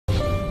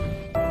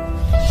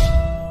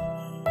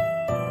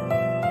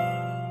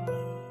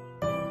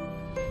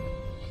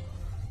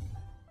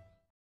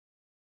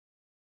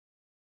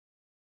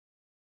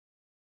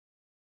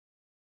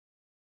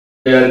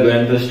We are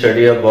going to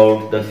study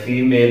about the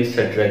female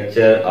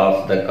structure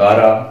of the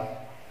Chara,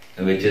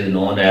 which is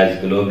known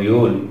as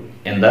globule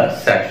in the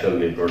sexual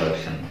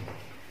reproduction.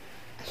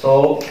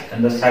 So,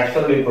 in the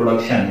sexual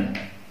reproduction,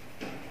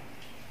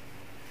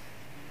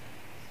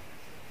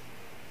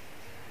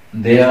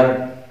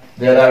 there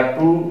are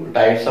two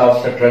types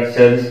of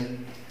structures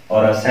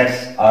or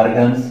sex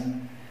organs.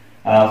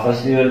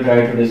 Firstly, we will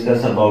try to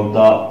discuss about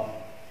the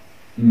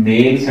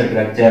male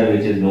structure,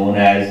 which is known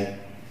as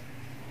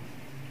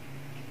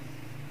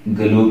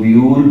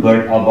globule,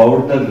 but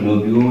about the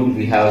globule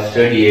we have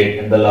studied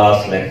in the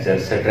last lecture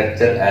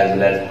structure as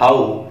well as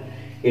how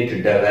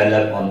it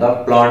developed on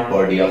the plant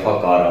body of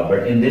a Chara.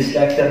 But in this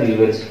lecture we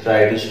will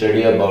try to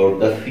study about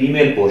the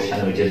female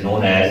portion, which is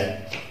known as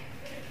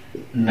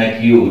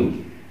nucule.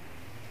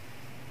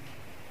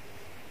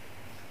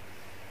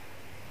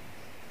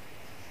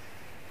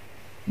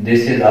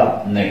 This is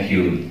a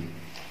nucule.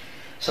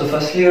 So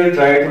firstly we will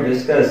try to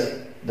discuss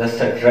the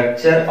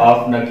structure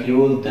of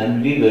nucule,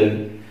 then we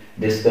will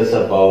discuss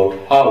about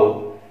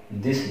how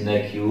this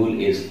nucule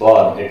is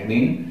formed. It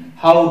means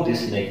how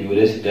this nucule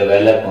is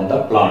developed on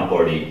the plant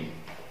body.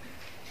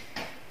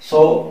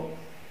 So,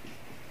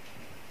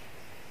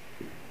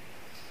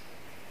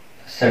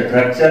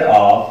 structure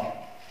of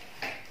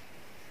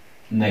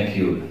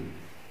nucule.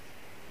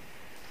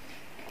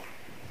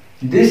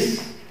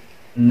 This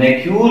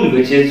nucule,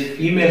 which is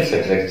female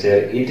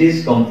structure, it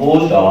is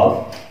composed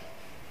of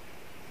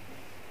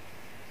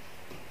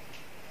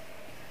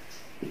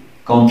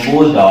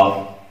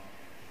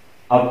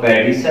a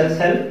pedicel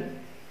cell,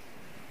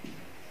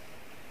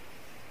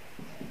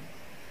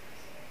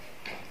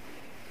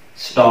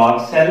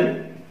 stalk cell,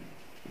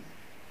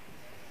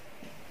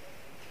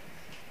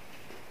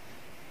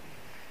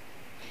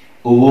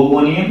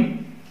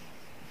 ovoconium,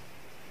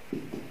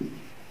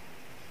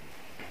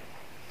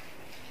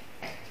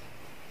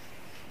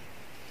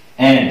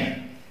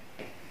 and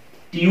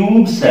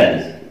tube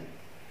cells.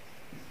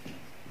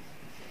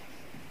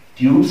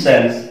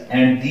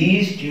 And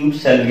these tube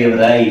cells give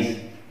rise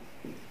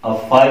a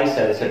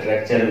 5-cell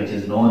structure which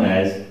is known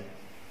as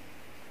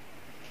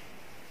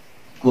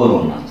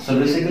corona. So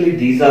basically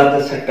these are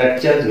the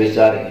structures which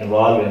are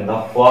involved in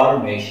the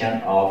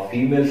formation of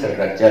female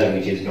structure,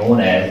 which is known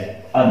as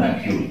a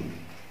nucule.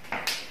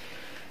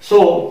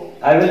 So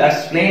I will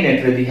explain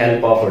it with the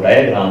help of a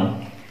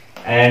diagram,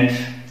 and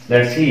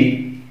let's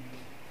see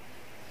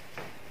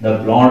the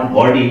plant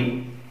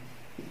body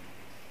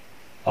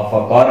of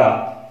a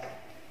Chara.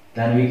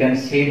 Then we can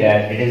say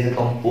that it is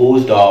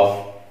composed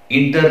of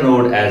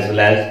internode as well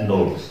as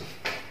nodes.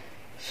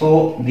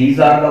 So these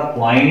are the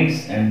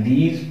points, and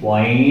these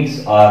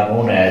points are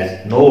known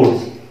as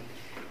nodes,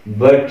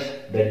 but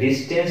the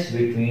distance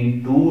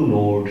between two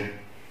nodes,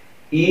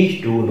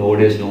 each two node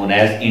is known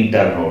as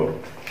internode.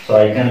 So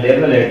I can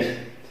label it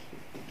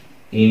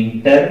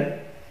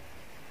internodes,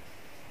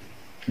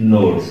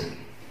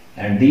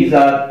 and these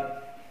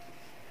are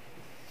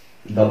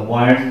the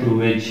points through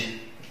which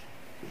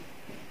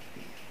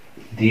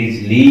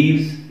these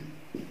leaves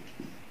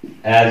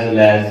as well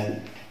as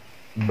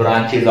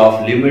branches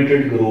of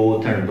limited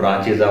growth and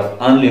branches of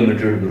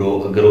unlimited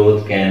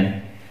growth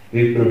can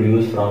be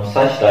produced from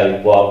such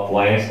type of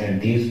points,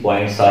 and these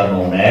points are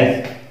known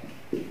as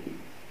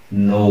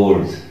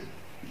nodes.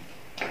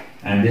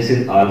 And this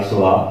is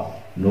also a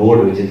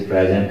node which is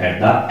present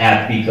at the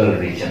apical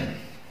region.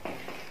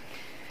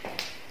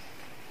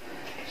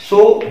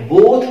 So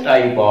both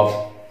type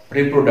of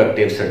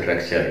reproductive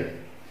structure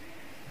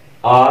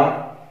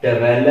are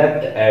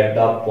developed at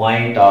the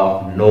point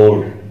of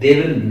node.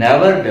 They will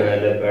never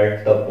develop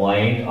at the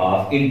point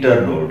of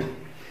internode.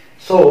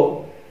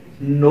 So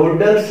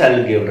nodal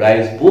cell give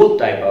rise both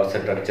type of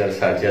structures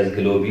such as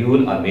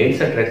globule, a male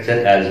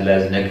structure, as well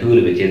as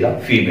nucule, which is a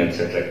female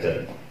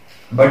structure.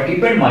 But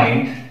keep in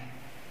mind,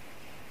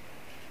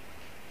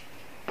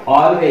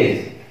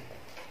 always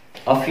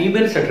a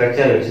female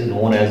structure which is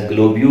known as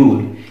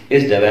globule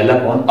is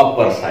developed on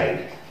upper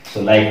side.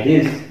 So like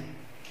this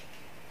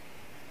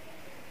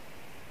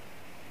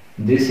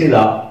is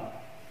a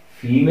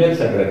female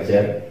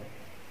structure.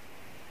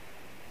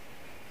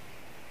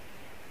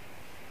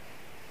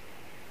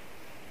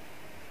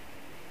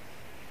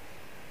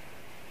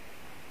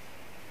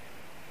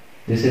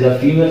 This is a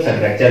female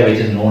structure which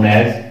is known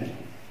as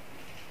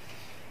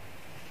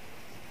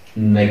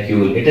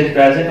nucule. It is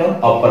present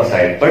on upper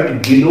side,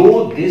 but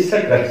below this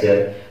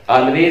structure,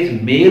 always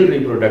male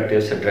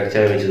reproductive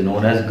structure which is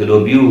known as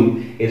globule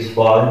is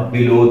formed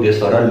below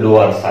this or a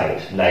lower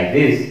side, like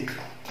this.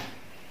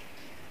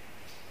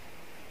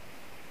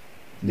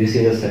 This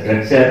is a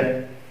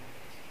structure,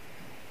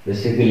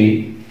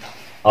 basically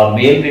a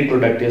male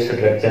reproductive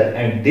structure,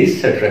 and this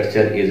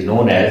structure is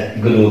known as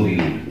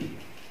globule.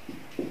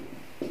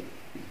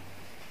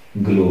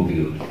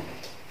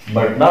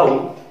 But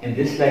now in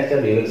this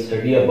lecture we will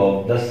study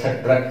about the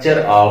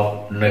structure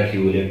of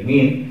nucule. It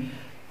means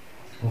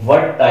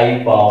what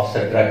type of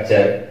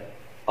structure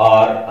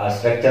or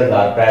structures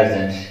are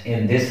present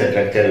in this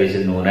structure which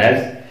is known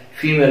as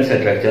female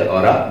structure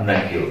or a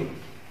nucule.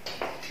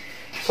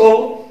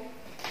 So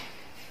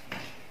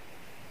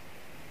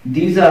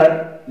these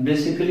are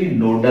basically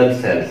nodal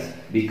cells,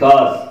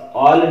 because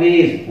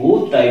always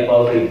both type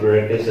of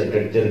reproductive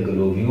structure,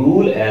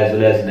 globule as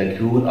well as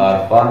nucule,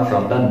 are formed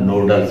from the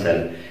nodal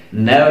cell,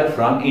 never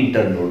from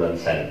internodal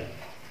cell.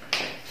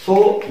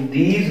 So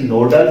these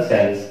nodal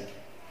cells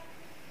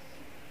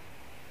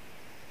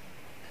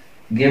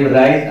give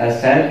rise a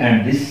cell,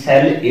 and this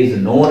cell is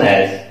known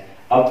as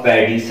a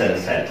pedicel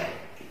cell.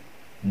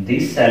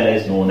 This cell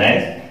is known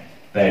as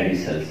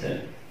pedicel cell.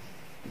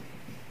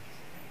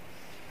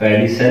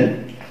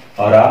 Pedicel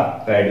or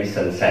a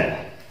pedicel cell.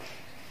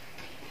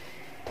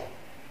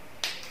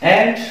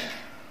 And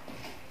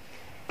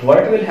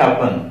what will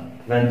happen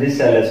when this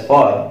cell is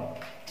formed?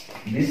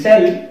 This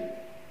cell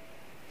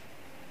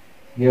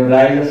give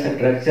rise a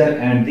structure,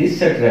 and this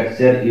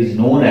structure is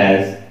known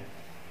as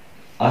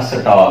a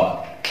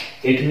stalk.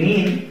 It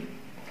means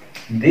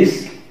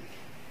this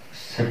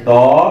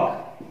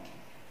stalk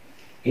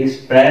is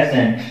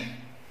present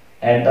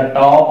at the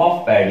top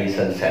of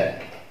pedicel cell,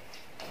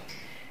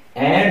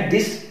 and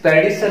this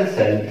pedicel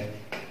cell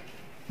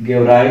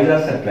give rise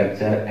a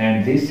structure,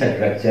 and this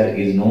structure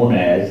is known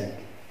as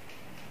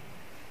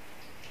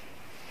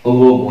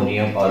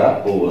ovogonium or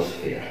a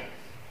ovosphere.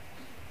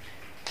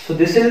 So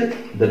this is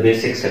the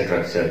basic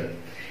structure,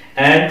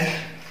 and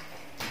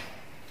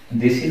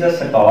this is a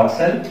stalk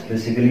cell.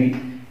 Basically,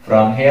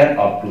 from here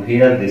up to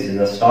here, this is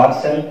a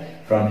stalk cell.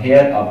 From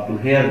here up to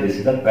here, this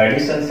is a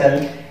pedicel cell,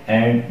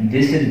 and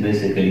this is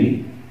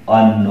basically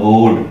a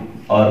node,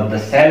 or the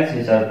cells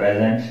which are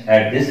present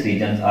at this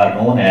region are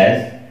known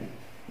as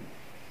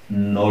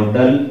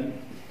nodal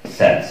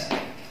cells.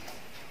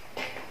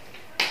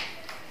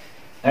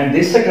 And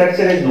this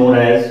structure is known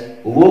as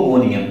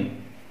ovogonium.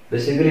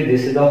 Basically,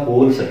 this is the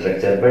whole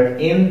structure, but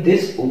in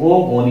this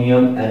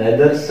ovogonium,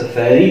 another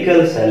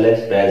spherical cell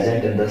is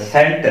present in the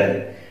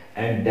center,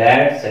 and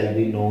that cell will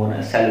be known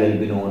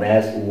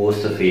as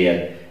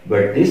ovosphere.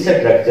 But this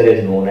structure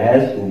is known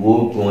as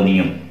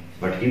ovogonium.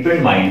 But keep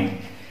in mind,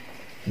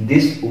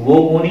 this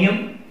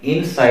ovogonium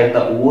inside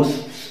the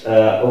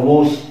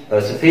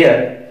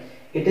ovosphere,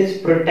 it is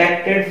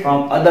protected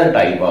from other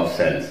type of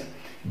cells.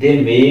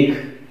 They make,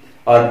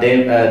 or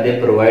they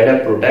provide a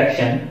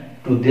protection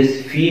to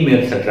this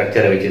female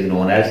structure which is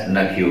known as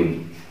nucule.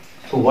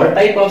 So what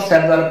type of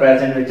cells are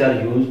present which are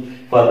used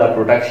for the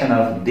protection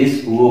of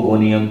this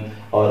ovogonium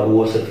or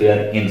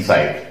ovosphere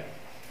inside?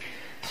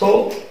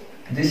 So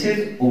this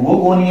is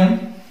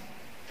ovogonium,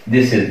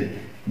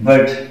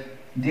 but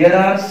there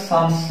are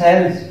some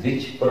cells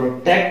which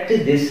protect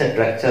this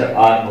structure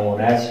are known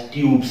as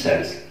tube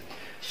cells.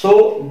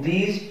 So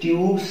these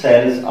tube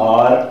cells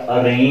are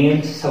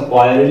arranged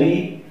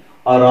spirally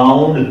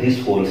around this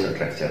whole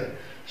structure.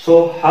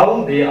 So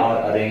how they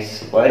are arranged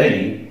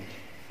spirally?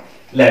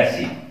 Let's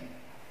see.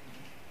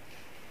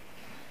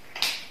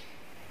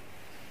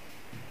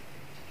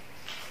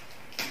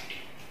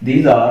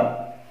 These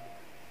are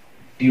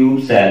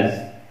tube cells,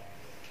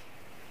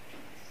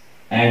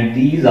 and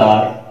these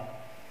are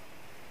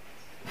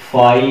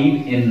 5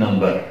 in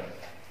number.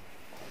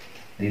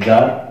 These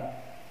are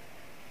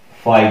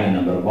 5 in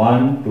number.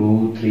 1,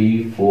 2,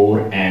 3,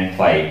 4 and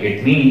 5.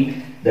 It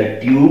means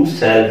the tube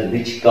cells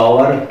which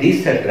cover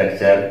this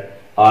structure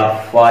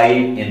are 5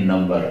 in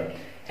number,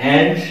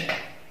 and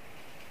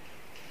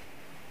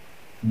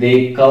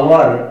they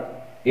cover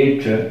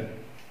it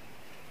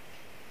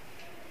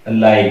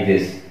like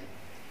this.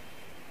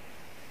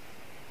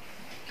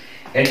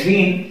 It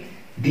means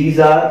these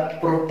are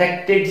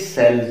protected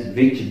cells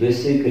which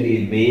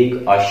basically make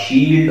a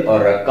shield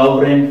or a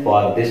covering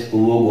for this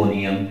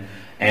ovogonium,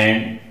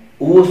 and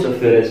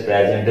oosphere is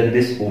present in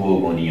this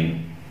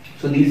ovogonium.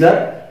 So these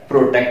are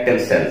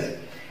protective cells,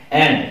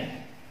 and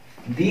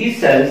these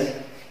cells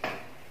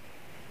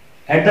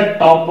at the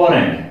topper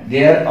end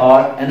there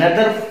are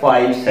another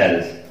 5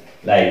 cells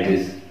like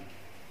this,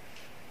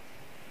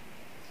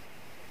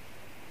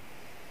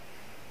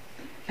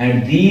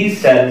 and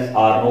these cells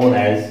are known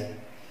as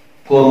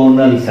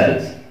coronal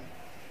cells.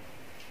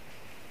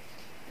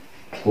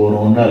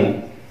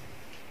 Coronal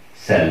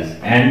cells,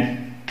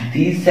 and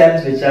these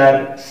cells which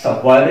are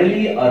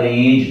spirally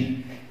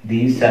arranged,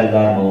 these cells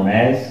are known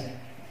as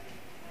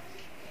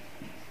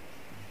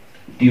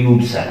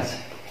tube cells.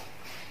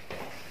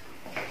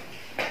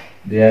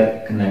 They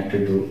are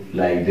connected to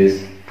like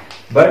this,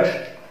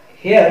 but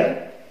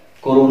here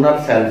coronal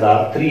cells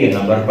are 3 in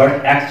number,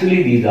 but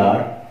actually these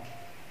are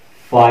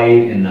 5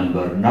 in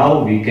number.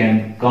 Now we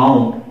can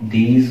count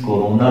these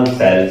coronal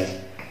cells: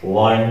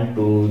 1,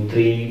 2,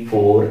 3,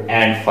 4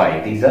 and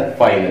 5. These are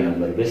 5 in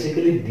number.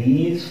 Basically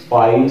these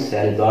 5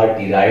 cells are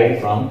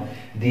derived from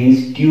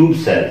these tube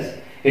cells.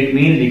 It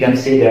means we can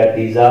say that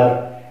these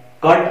are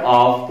cut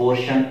off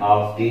portion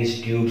of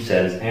these tube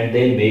cells, and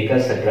they make a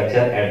structure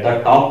at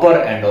the topper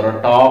end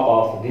or top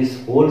of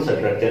this whole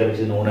structure which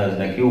is known as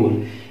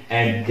nucule,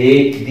 and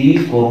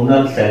these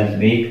coronal cells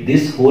make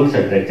this whole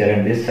structure,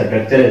 and this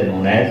structure is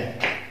known as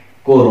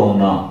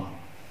corona.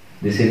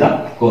 This is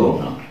a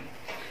corona,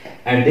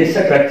 and this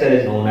structure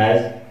is known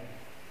as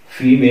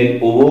female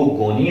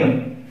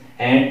ovogonium,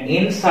 and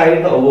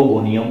inside the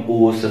ovogonium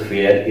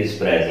oosphere is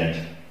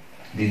present.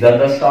 These are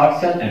the start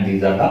cell and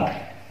these are the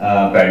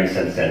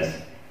pedicel cells.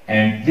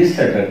 And this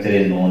structure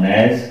is known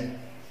as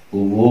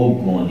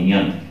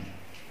oogonium.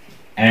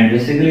 And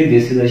basically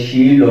this is a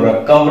shield or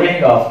a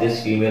covering of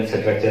this female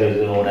structure is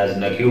known as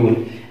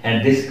nucule,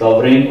 and this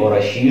covering or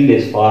a shield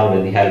is formed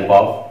with the help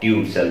of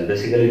tube cells.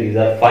 Basically these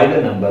are 5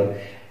 in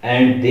number,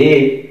 and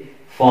they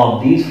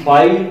form, these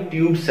 5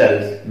 tube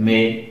cells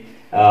may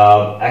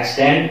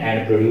extend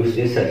and produce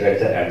this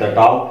structure at the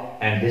top,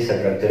 and this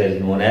structure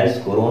is known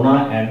as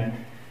corona, and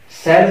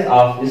cells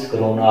of this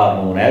corona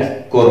are known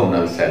as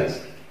coronal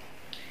cells.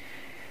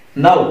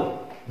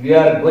 Now we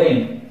are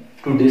going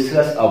to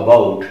discuss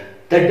about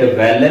the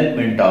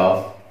development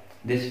of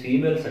this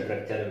female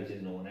structure, which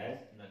is known